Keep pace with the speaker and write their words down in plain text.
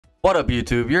What up,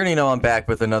 YouTube? You already know I'm back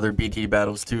with another BTD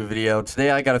Battles 2 video.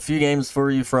 Today I got a few games for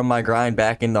you from my grind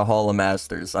back in the Hall of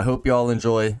Masters. I hope you all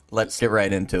enjoy. Let's get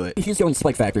right into it. He's going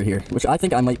Spike Factor here, which I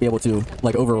think I might be able to,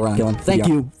 like, overrun. Kill him.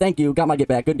 Thank you. Got my get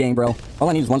back. Good game, bro. All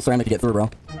I need is one ceramic to get through,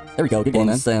 bro. There we go. Good game,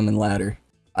 man. Salmon Ladder.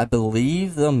 I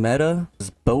believe the meta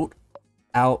is Boat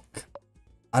Alch.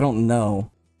 I don't know.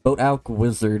 Boat Alch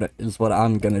Wizard is what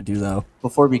I'm gonna do, though.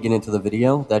 Before we get into the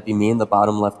video, that'd be me in the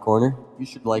bottom left corner. You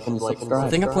should like and subscribe. I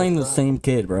think I'm playing the same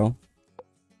kid, bro.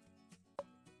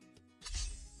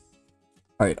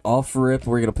 Alright, off rip,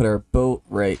 we're gonna put our boat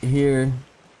right here.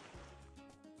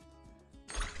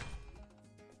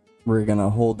 We're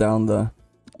gonna hold down the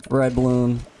red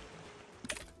balloon.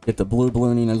 Get the blue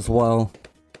ballooning as well.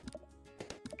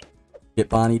 Get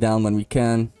Bonnie down when we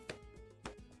can.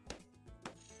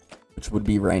 Which would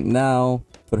be right now.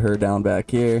 Put her down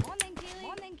back here.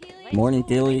 Morning,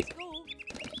 Gilly.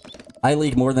 I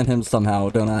leak more than him somehow,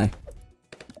 don't I?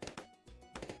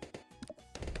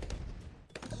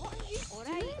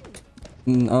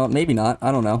 Maybe not.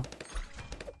 I don't know.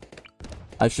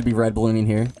 I should be red ballooning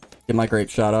here. Get my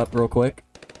grape shot up real quick.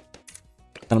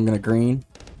 Then I'm gonna green.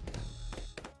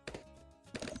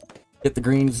 Get the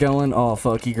greens going. Oh,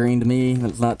 fuck, he greened me.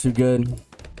 That's not too good.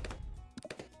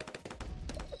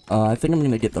 I think I'm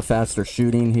gonna get the faster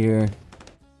shooting here.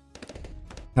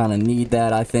 Kinda need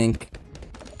that, I think.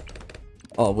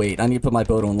 Oh, wait, I need to put my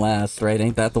boat on last, right?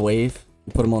 Ain't that the wave?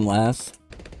 You put him on last?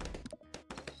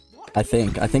 I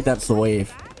think that's the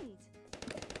wave.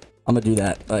 I'm gonna do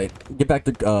that. Alright, get back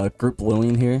to, group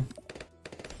bluing here.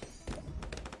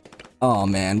 Oh,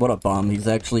 man, what a bum. He's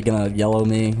actually gonna yellow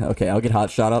me. Okay, I'll get hot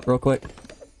shot up real quick.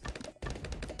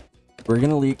 We're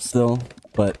gonna leak still.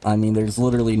 But, I mean, there's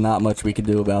literally not much we can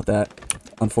do about that,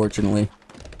 unfortunately.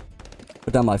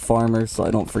 Put down my farmer so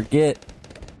I don't forget.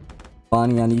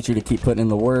 Bonnie, I need you to keep putting in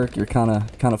the work. You're kind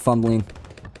of fumbling.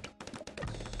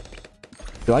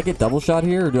 Do I get double shot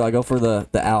here, or do I go for the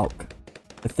alch?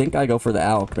 I think I go for the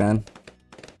alch, man.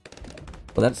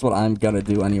 But that's what I'm gonna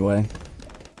do anyway.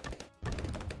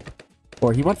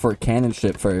 Or he went for a cannon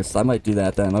ship first. I might do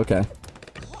that then, okay.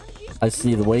 I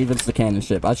see, the wave is the cannon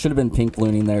ship. I should have been pink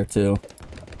ballooning there, too.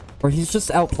 Or he's just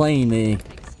outplaying me.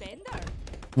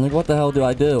 I'm like, what the hell do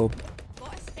I do?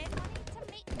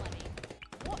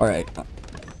 Alright.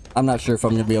 I'm not sure if I'm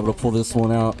going to be able to pull this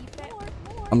one out.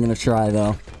 I'm going to try,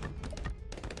 though.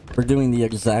 We're doing the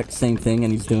exact same thing,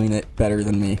 and he's doing it better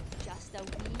than me.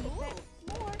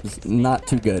 It's not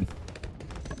too good.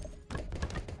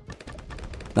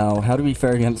 Now, how do we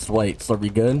fare against whites? Are we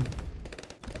good?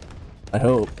 I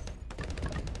hope.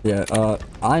 Yeah,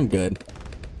 I'm good.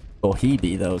 Will he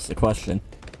be, though, is the question.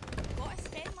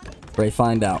 Ray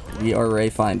find out. We are Ray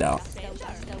find out.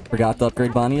 Forgot to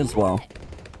upgrade Bonnie as well.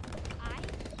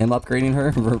 Him upgrading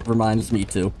her reminds me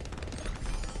too.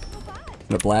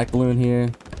 Got a black balloon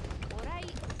here.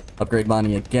 Upgrade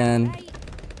Bonnie again.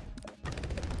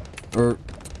 Or,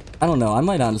 I don't know. I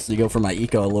might honestly go for my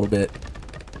eco a little bit.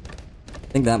 I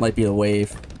think that might be the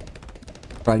wave.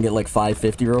 Try and get like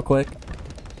 550 real quick.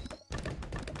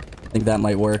 I think that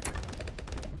might work.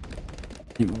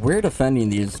 Dude, we're defending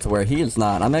these to where he is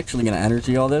not. I'm actually going to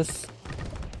energy all this.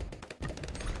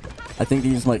 I think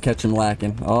these might catch him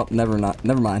lacking. Oh, never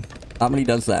mind. Not when he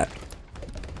does that.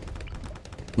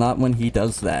 Not when he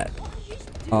does that.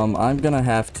 I'm going to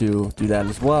have to do that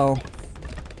as well.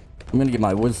 I'm going to get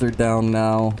my wizard down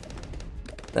now.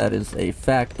 That is a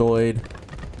factoid.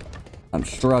 I'm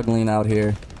struggling out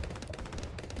here.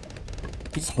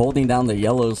 He's holding down the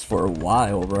yellows for a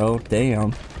while, bro.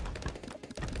 Damn.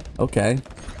 Okay.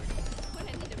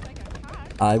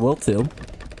 I will too.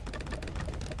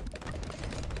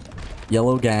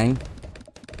 Yellow gang.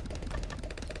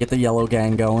 Get the yellow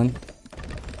gang going.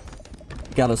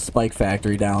 Got a spike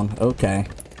factory down. Okay.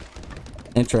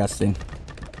 Interesting.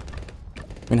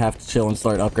 I'm gonna have to chill and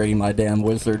start upgrading my damn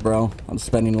wizard, bro. I'm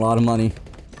spending a lot of money.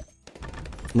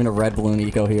 I'm gonna red balloon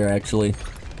eco here, actually.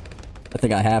 I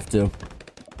think I have to.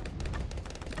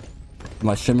 Get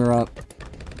my shimmer up.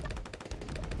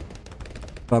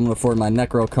 But I'm gonna afford my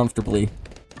necro comfortably.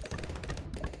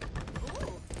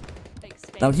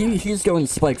 Now he's going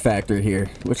spike factor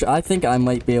here, which I think I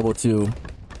might be able to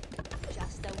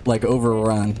like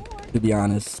overrun, to be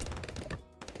honest.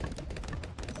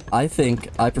 I think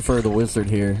I prefer the wizard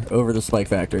here over the spike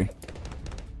factory.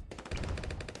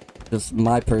 Just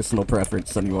my personal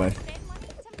preference anyway.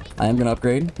 I am gonna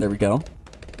upgrade. There we go.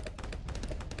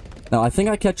 Now I think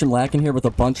I catch him lacking here with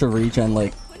a bunch of regen,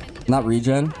 like not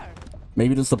regen.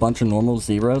 Maybe just a bunch of normal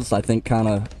zeros, I think kind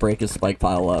of break his spike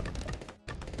pile up.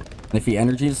 And if he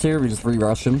energies here, we just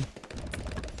re-rush him.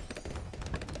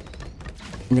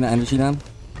 I'm gonna energy them.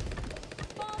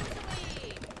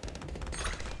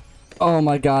 Oh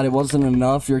my god, it wasn't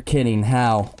enough? You're kidding.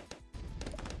 How?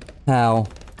 How?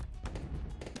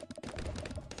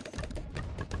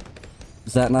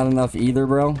 Is that not enough either,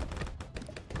 bro?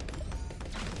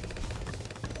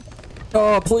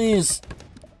 Oh, please!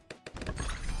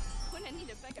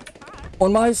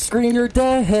 On my screen, you're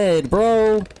dead,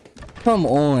 bro! Come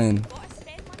on.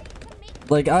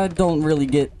 Like, I don't really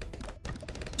get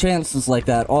chances like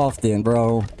that often,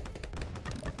 bro.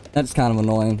 That's kind of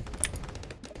annoying.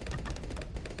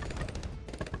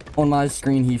 On my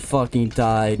screen, he fucking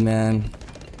died, man.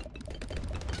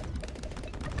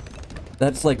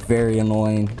 That's, like, very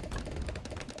annoying.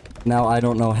 Now, I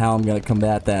don't know how I'm gonna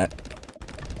combat that.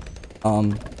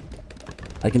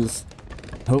 I can just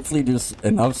hopefully do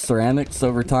enough ceramics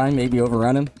over time, maybe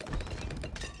overrun him.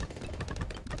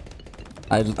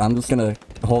 I'm just gonna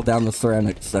hold down the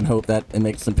ceramics and hope that it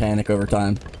makes him panic over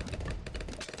time.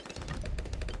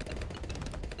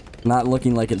 Not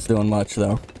looking like it's doing much,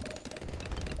 though.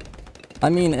 I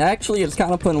mean, actually, it's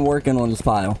kind of putting work in on his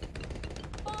pile.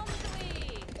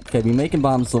 Okay, be making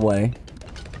bombs away.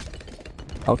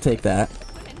 I'll take that.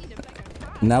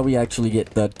 Now we actually get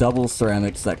the double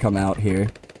ceramics that come out here,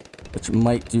 which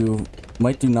might do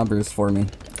numbers for me.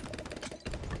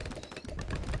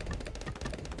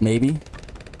 Maybe.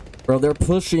 Bro, they're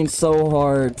pushing so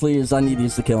hard. Please, I need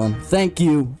these to kill him. Thank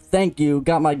you. Thank you.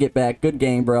 Got my get back. Good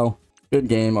game, bro. Good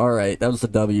game. Alright, that was a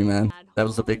W, man. That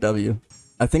was a big W.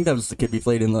 I think that was the kid we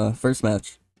played in the first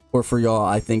match. Or for y'all,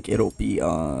 I think it'll be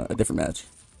a different match.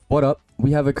 What up?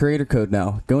 We have a creator code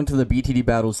now. Go into the BTD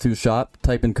Battles 2 shop,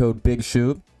 type in code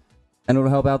BIGSHOOT, and it'll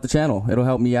help out the channel. It'll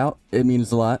help me out. It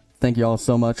means a lot. Thank y'all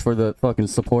so much for the fucking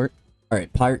support.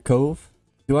 Alright, Pirate Cove.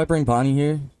 Do I bring Bonnie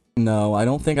here? No, I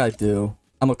don't think I do.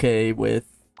 I'm okay with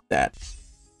that.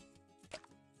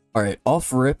 Alright,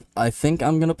 off rip, I think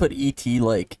I'm gonna put ET,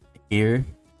 like, here.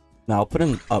 No, I'll put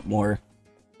him up more.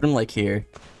 Put him, like, here.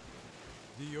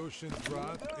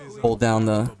 Hold down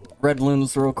the red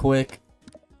balloons real quick.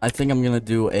 I think I'm gonna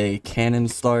do a cannon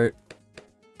start.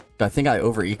 I think I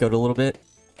over-ecoed a little bit.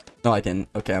 No, I didn't.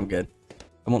 Okay, I'm good.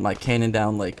 I want my cannon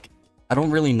down, like... I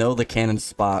don't really know the cannon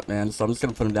spot, man, so I'm just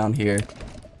gonna put him down here.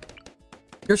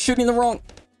 You're shooting the wrong...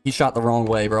 He shot the wrong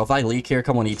way, bro. If I leak here,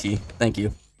 come on, ET. Thank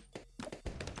you.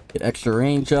 Get extra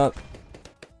range up.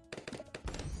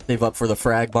 Save up for the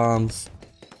frag bombs.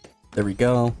 There we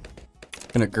go.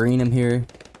 Gonna green him here.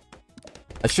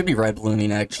 I should be red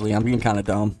ballooning, actually. I'm being kind of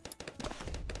dumb.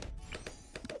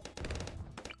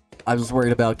 I was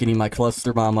worried about getting my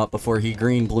cluster bomb up before he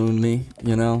green ballooned me,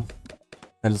 you know?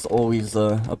 That is always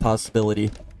a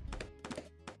possibility.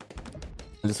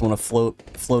 I just want to float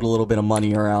a little bit of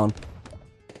money around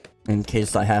in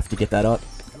case I have to get that up.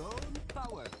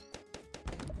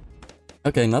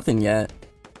 Okay, nothing yet.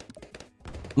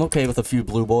 I'm okay with a few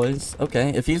blue boys. Okay,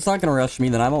 if he's not gonna rush me,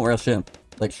 then I won't rush him.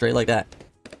 Like, straight like that.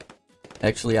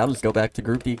 Actually, I'll just go back to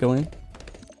group ecoing.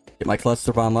 Get my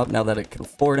cluster bomb up now that I can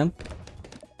afford him.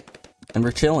 And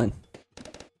we're chilling.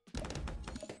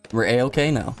 We're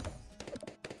A-okay now.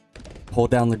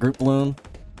 Hold down the group balloon.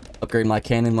 Upgrade my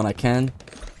cannon when I can.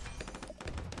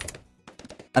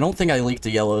 I don't think I leaked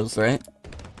the yellows, right?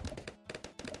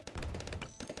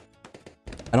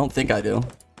 I don't think I do.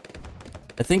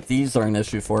 I think these are an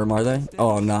issue for him, are they?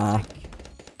 Oh, nah.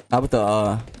 How about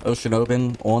the Ocean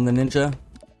Open on the ninja?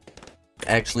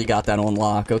 Actually got that on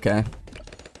lock, okay.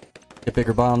 Get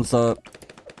bigger bombs up.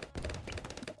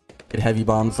 Get heavy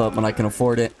bombs up when I can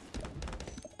afford it.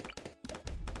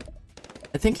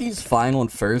 I think he's fine on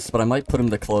first, but I might put him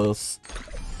to close.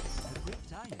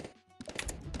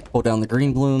 Hold down the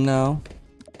green balloon now.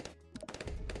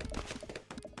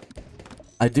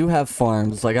 I do have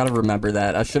farms, I gotta remember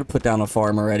that. I should have put down a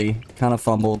farm already. Kind of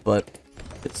fumbled, but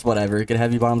it's whatever. Get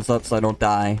heavy bombs up so I don't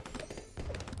die.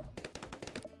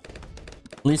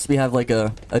 At least we have like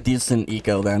a decent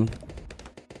eco then.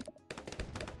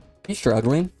 He's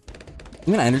struggling.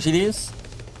 I'm gonna energy these.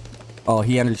 Oh,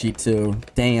 he energy too.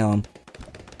 Damn.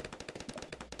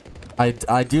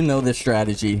 I do know this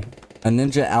strategy. A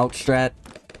ninja out strat.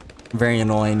 Very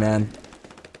annoying, man.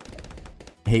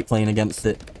 I hate playing against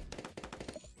it.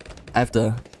 I have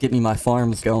to get me my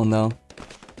farms going though.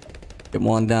 Get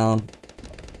one down.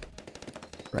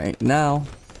 Right now.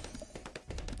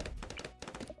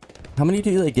 How many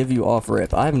do they give you off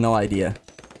rip? I have no idea.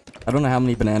 I don't know how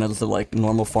many bananas the like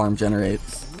normal farm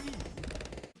generates.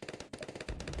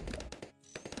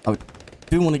 I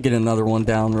do want to get another one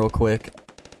down real quick.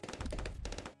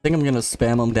 I think I'm gonna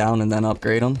spam them down and then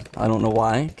upgrade them. I don't know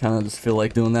why. Kind of just feel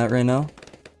like doing that right now.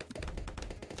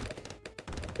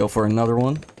 Go for another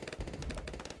one.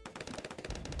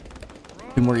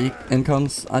 Two more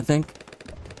incomes, I think.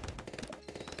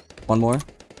 One more.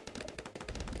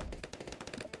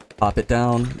 Pop it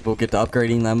down. We'll get to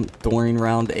upgrading them during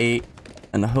round 8.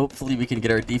 And hopefully we can get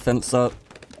our defense up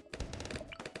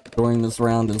during this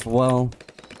round as well.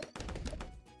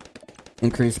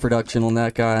 Increase production on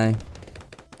that guy.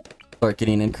 Start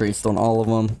getting increased on all of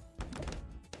them.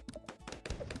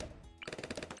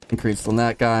 Increased on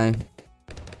that guy.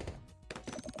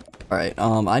 Alright,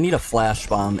 I need a flash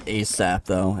bomb ASAP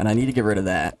though, and I need to get rid of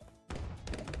that.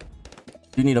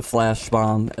 Do need a flash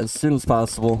bomb as soon as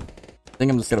possible. I think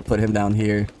I'm just gonna put him down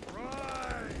here.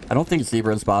 I don't think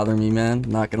Zebra's bothering me, man.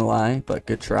 Not gonna lie, but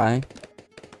good try.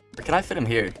 Or can I fit him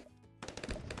here?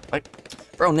 Like,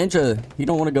 bro, Ninja, you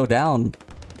don't want to go down.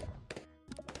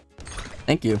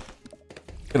 Thank you.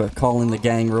 Gonna call in the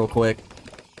gang real quick.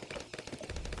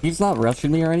 He's not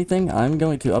rushing me or anything. I'm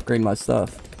going to upgrade my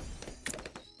stuff.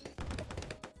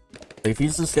 If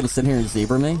he's just gonna sit here and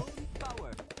zebra me,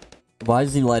 why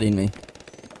is he letting me?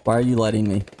 Why are you letting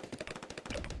me?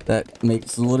 That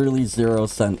makes literally 0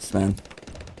 sense, man.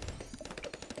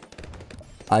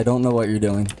 I don't know what you're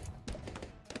doing.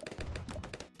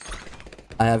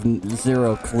 I have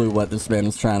 0 clue what this man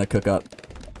is trying to cook up.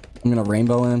 I'm gonna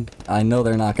rainbow him. I know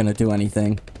they're not gonna do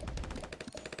anything.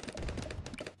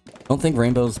 Don't think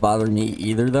rainbows bother me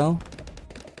either, though.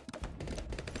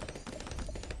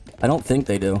 I don't think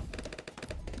they do.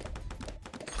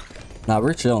 Nah,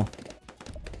 we're chill.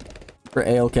 We're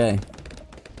A-okay.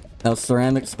 Now,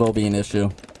 ceramics will be an issue.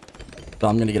 So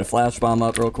I'm gonna get a flash bomb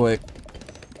up real quick.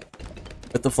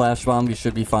 With the flash bomb, we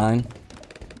should be fine.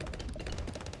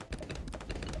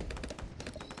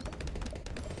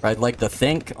 I'd like to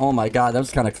think. Oh my god, that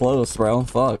was kind of close, bro.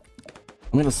 Fuck.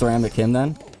 I'm gonna ceramic him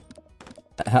then.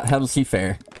 How does he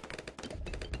fare?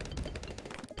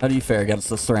 How do you fare against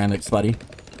the ceramics, buddy?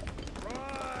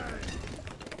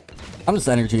 I'm just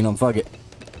energying him. Fuck it.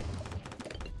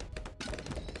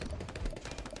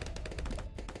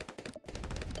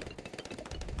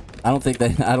 I don't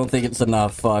think it's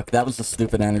enough. Fuck. That was a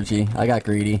stupid energy. I got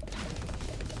greedy.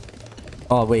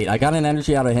 Oh, wait. I got an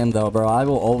energy out of him, though, bro. I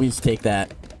will always take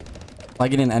that. If I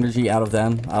get an energy out of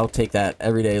them, I'll take that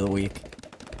every day of the week.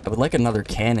 I would like another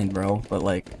cannon, bro. But,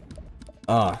 like...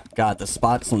 Oh, God. The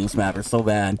spots on this map are so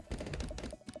bad.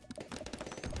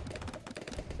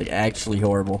 Like, actually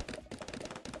horrible.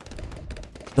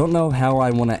 Don't know how I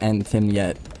want to end him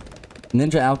yet.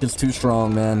 Ninja Alk is too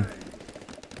strong, man.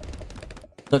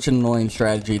 Such an annoying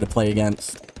strategy to play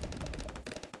against.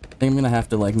 I think I'm gonna have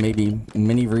to, like, maybe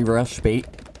mini re-rush bait.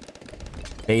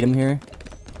 Bait him here.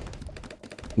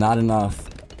 Not enough.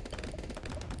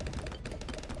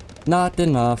 Not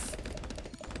enough.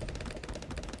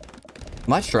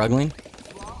 Am I struggling?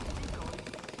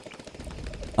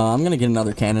 I'm gonna get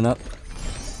another cannon up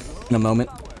in a moment.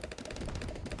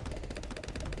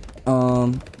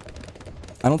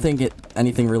 I don't think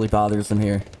anything really bothers him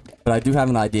here, but I do have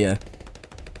an idea.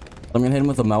 I'm gonna hit him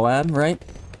with a Moab, right?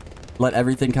 Let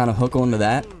everything kind of hook onto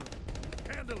that,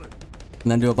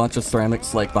 and then do a bunch of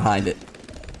ceramics like behind it.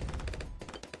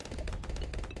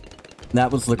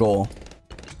 That was the goal.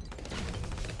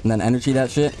 And then energy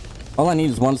that shit. All I need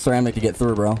is one ceramic to get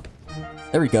through, bro.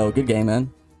 There we go. Good game,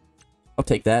 man. I'll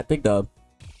take that. Big dub.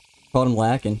 Caught him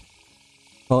lacking.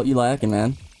 Caught you lacking,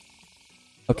 man.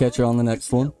 I'll catch you on the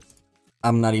next one.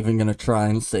 I'm not even gonna try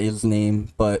and say his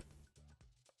name, but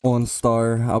 1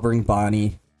 star. I'll bring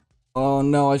Bonnie. Oh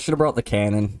no, I should have brought the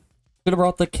cannon. Should have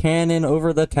brought the cannon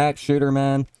over the tack shooter,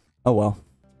 man. Oh well.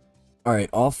 Alright,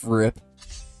 off rip.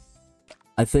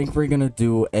 I think we're gonna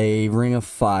do a ring of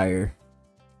fire.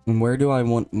 And where do I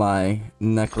want my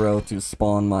necro to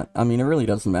spawn my... I mean, it really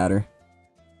doesn't matter.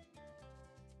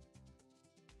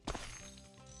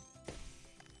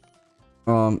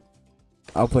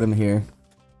 I'll put him here.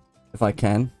 If I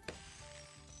can.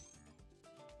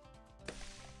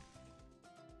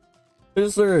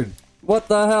 Wizard! What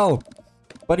the hell?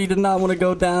 But he did not want to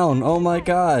go down. Oh my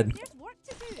god.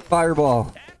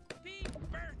 Fireball.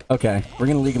 Okay, we're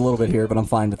gonna leak a little bit here, but I'm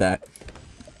fine with that.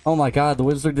 Oh my god, the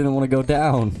wizard didn't want to go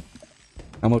down.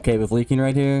 I'm okay with leaking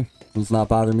right here. It's not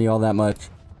bothering me all that much.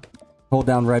 Hold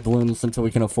down red balloons until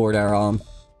we can afford our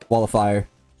wall of fire.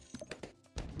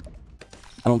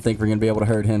 I don't think we're gonna be able to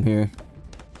hurt him here.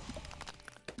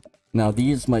 Now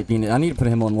these might be... I need to put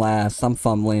him on last. I'm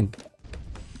fumbling.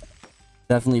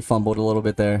 Definitely fumbled a little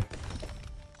bit there.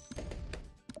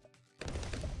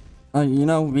 You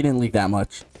know, we didn't leak that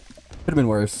much. Could have been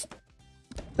worse.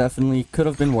 Definitely could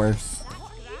have been worse.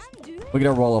 We'll get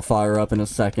our wall of fire up in a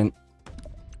second.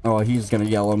 Oh, he's gonna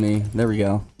yell at me. There we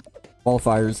go. Wall of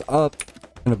fire's up.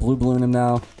 Gonna blue balloon him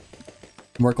now.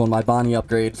 Work on my Bonnie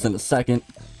upgrades in a second.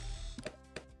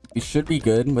 We should be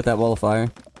good with that wall of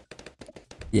fire.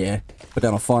 Yeah, put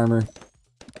down a farmer.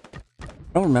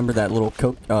 I don't remember that little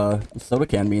Coke, soda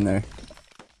can being there.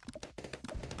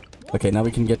 Okay, now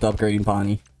we can get to upgrading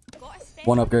Bonnie.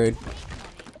 One upgrade.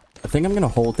 I think I'm gonna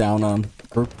hold down,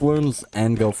 group Bloons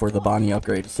and go for the Bonnie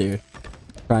upgrades here.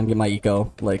 Try and get my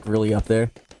eco, like, really up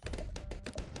there.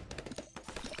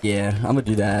 Yeah, I'm gonna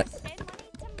do that.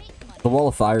 The wall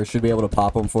of fire should be able to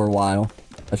pop them for a while.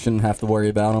 I shouldn't have to worry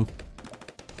about them.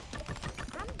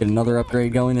 Get another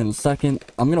upgrade going in a second.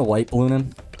 I'm gonna white balloon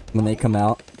him when they come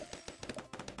out.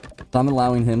 So I'm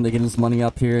allowing him to get his money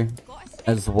up here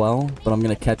as well, but I'm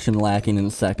gonna catch him lacking in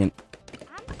a second.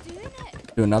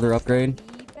 Do another upgrade.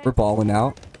 We're balling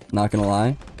out, not gonna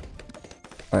lie.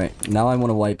 Alright, now I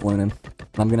want to white balloon him.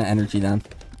 I'm gonna energy them.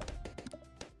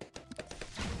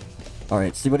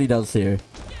 Alright, see what he does here.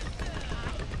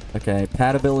 Okay,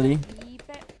 pad ability.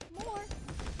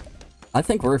 I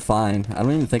think we're fine. I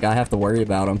don't even think I have to worry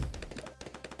about him.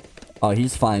 Oh,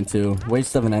 he's fine too.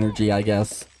 Waste of an energy, I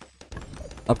guess.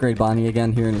 Upgrade Bonnie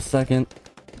again here in a second.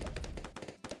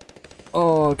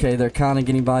 Oh, okay, they're kind of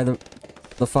getting by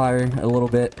the fire a little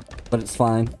bit, but it's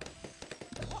fine.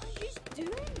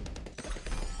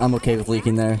 I'm okay with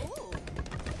leaking there.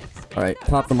 Alright,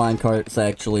 pop the minecarts to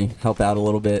actually help out a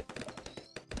little bit.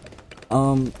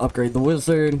 Upgrade the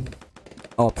wizard.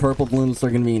 Oh, purple balloons are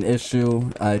gonna be an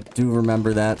issue. I do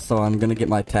remember that, so I'm gonna get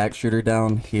my tack shooter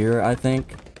down here, I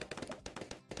think.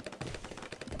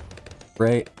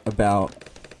 Right about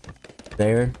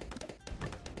there.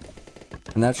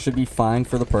 And that should be fine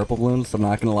for the purple balloons, I'm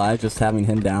not gonna lie, just having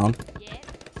him down.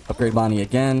 Upgrade Bonnie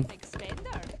again.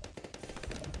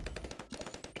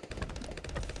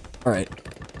 Alright.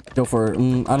 Go for,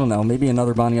 I don't know, maybe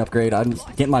another Bonnie upgrade. I'm just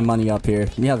getting my money up here.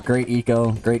 We have great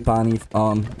eco, great Bonnie,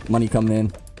 money coming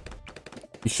in.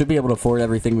 We should be able to afford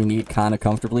everything we need kind of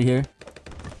comfortably here.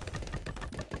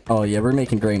 Oh yeah, we're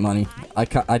making great money. I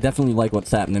definitely like what's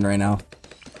happening right now.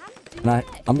 And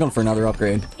I'm going for another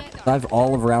upgrade. I have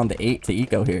all of round 8 to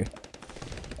eco here.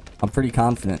 I'm pretty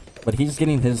confident. But he's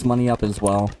getting his money up as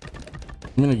well.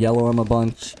 I'm gonna yellow him a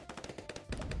bunch.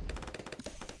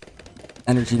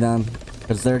 Energy them.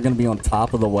 Because they're going to be on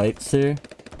top of the whites here.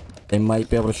 They might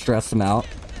be able to stress them out.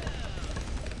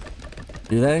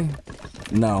 Do they?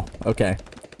 No. Okay.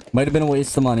 Might have been a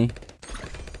waste of money.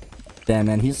 Damn,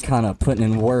 man. He's kind of putting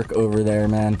in work over there,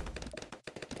 man.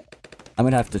 I'm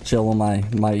going to have to chill on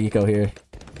my eco here.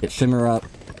 Get Shimmer up.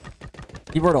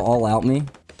 If he were to all out me,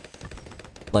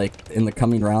 like, in the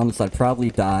coming rounds, I'd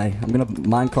probably die. I'm going to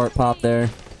minecart pop there.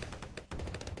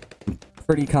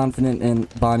 Pretty confident in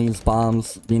Bonnie's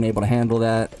bombs being able to handle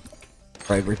that.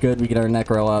 Right, we're good. We get our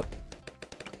necro up.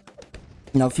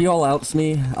 Now, if he all outs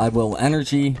me, I will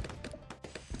energy,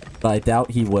 but I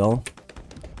doubt he will.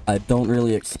 I don't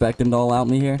really expect him to all out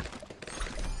me here.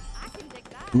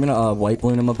 I'm gonna white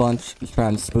balloon him a bunch, just try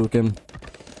and spook him.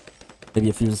 Maybe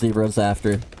a few zebras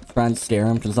after. Try and scare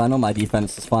him, because I know my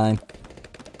defense is fine.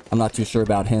 I'm not too sure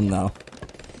about him, though.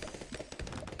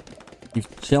 You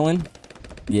chilling?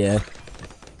 Yeah.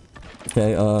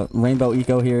 Okay, rainbow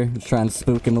eco here. Just trying to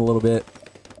spook him a little bit.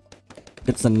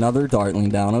 It's another dartling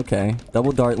down, okay.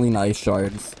 Double dartling ice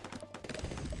shards.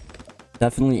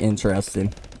 Definitely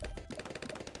interesting.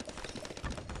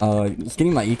 Just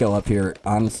getting my eco up here,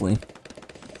 honestly.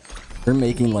 They're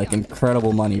making, like,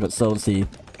 incredible money, but so is he.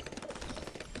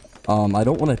 I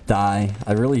don't want to die.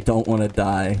 I really don't want to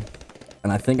die.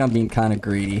 And I think I'm being kind of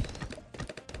greedy.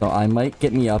 So I might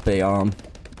get me up a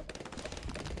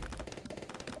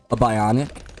bionic,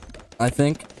 I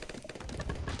think.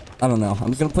 I don't know. I'm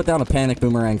just gonna put down a panic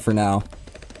boomerang for now.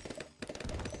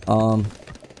 I'm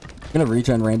gonna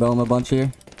regen rainbow him a bunch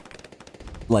here.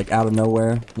 Like, out of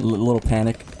nowhere. Little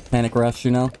panic rush,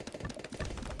 you know?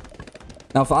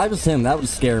 Now, if I was him, that would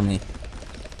scare me.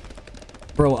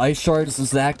 Bro, ice shards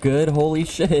is that good? Holy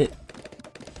shit.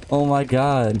 Oh my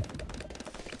god.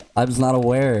 I was not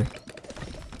aware.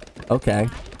 Okay.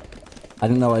 I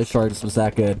didn't know ice shards was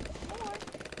that good.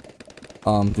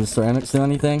 Do ceramics do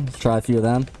anything? Let's try a few of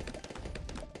them.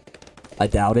 I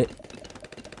doubt it.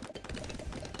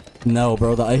 No,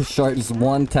 bro, the ice shards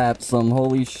one-tap some.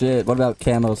 Holy shit. What about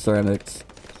camo ceramics?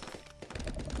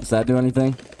 Does that do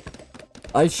anything?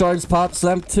 Ice shards pops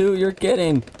them too? You're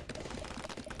kidding.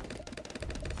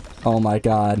 Oh my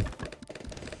god.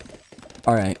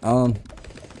 Alright,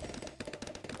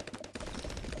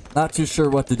 not too sure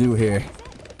what to do here.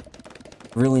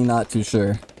 Really not too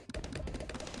sure.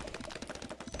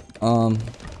 I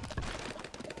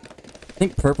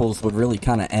think purples would really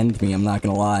kind of end me, I'm not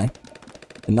gonna lie.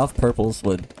 Enough purples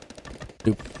would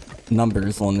do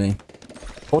numbers on me.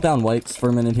 Hold down whites for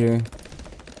a minute here.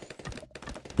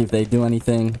 See if they do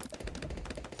anything.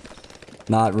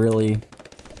 Not really.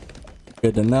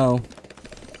 Good to know.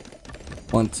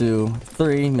 1, 2,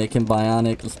 3. Make him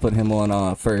bionic. Just put him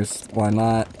on first. Why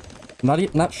not?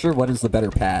 Not sure what is the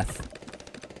better path.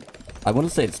 I want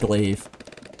to say it's glaive.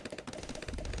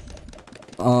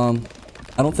 I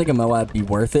don't think a Moab would be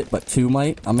worth it, but 2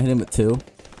 might. I'm gonna hit him with 2.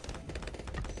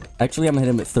 Actually, I'm gonna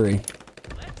hit him with 3.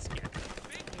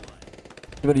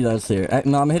 See what he does here.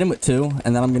 No, I'm gonna hit him with 2,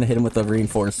 and then I'm gonna hit him with a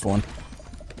reinforced one.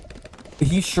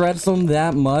 He shreds them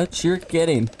that much? You're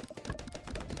kidding.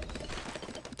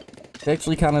 He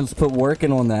actually kind of just put work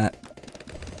in on that.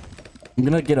 I'm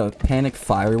gonna get a panic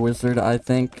fire wizard, I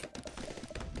think.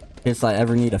 In case I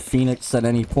ever need a phoenix at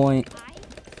any point.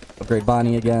 Upgrade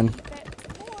Bonnie again.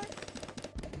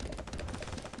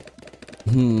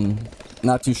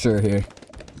 Not too sure here.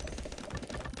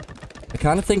 I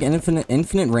kind of think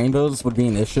infinite rainbows would be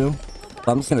an issue.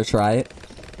 But I'm just gonna try it.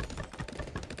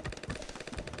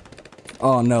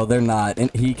 Oh no, they're not.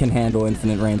 He can handle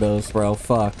infinite rainbows, bro.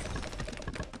 Fuck.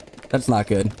 That's not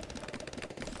good.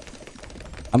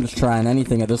 I'm just trying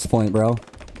anything at this point, bro.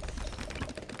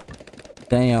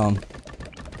 Damn.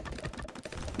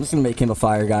 I'm just gonna make him a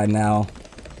fire guy now.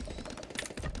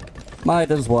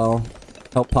 Might as well.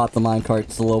 Help pop the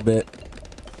minecarts a little bit.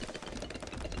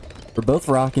 We're both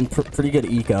rocking pretty good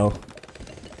eco.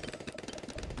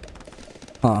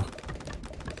 Huh.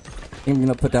 I think I'm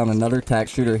gonna put down another tack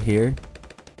shooter here.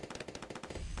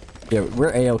 Yeah,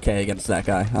 we're A-okay against that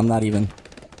guy. I'm not even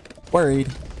worried.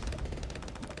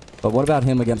 But what about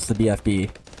him against the BFB?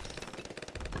 I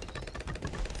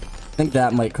think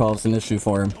that might cause an issue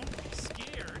for him.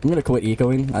 I'm gonna quit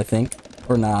ecoing, I think.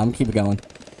 Or nah, I'm gonna keep it going.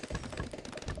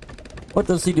 What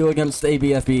does he do against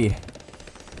ABFB?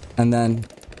 And then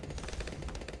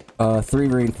 3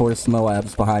 reinforced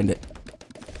Moabs behind it.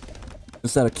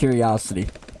 Just out of curiosity.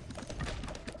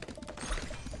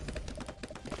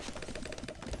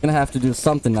 Gonna have to do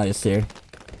something nice here.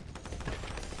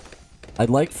 I'd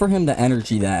like for him to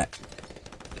energy that.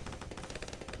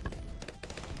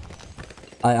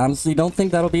 I honestly don't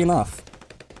think that'll be enough.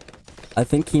 I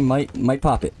think he might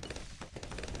pop it.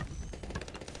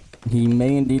 He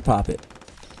may indeed pop it.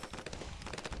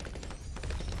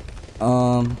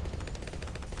 I'm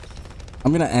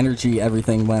gonna energy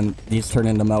everything when these turn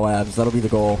into Moabs. That'll be the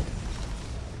goal.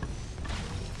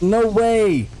 No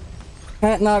way!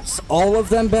 Pat knocks all of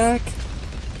them back?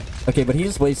 Okay, but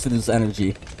he's wasted his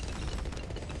energy.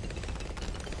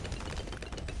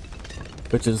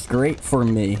 Which is great for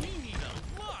me.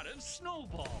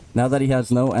 Now that he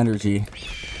has no energy.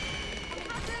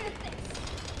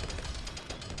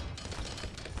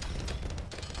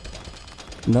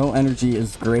 No energy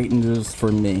is great news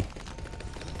for me.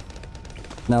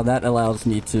 Now that allows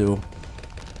me to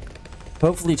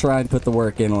hopefully try and put the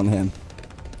work in on him.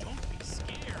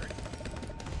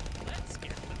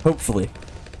 Hopefully.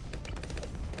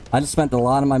 I just spent a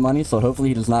lot of my money, so hopefully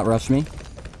he does not rush me.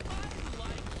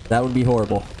 That would be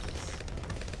horrible.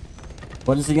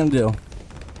 What is he gonna do?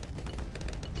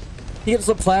 He gets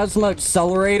a plasma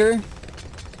accelerator?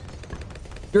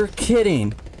 You're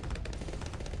kidding.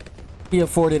 He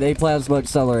afforded a plasma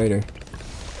accelerator.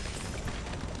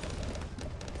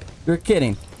 You're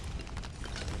kidding.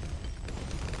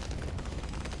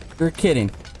 You're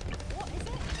kidding.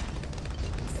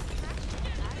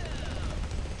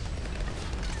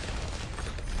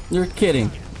 You're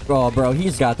kidding. Oh, bro,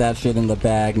 he's got that shit in the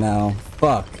bag now.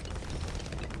 Fuck.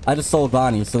 I just sold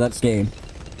Bonnie, so that's game.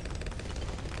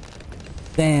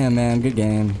 Damn, man, good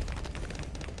game.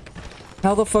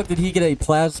 How the fuck did he get a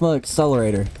plasma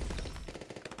accelerator?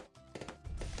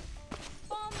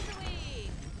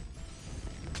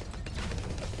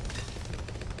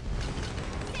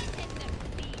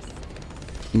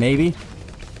 Maybe?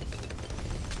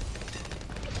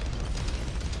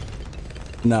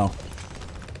 No.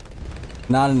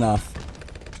 Not enough.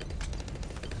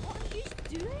 What are you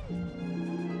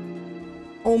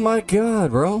doing? Oh my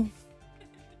god, bro.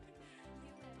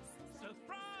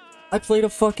 I played a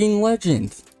fucking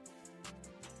legend.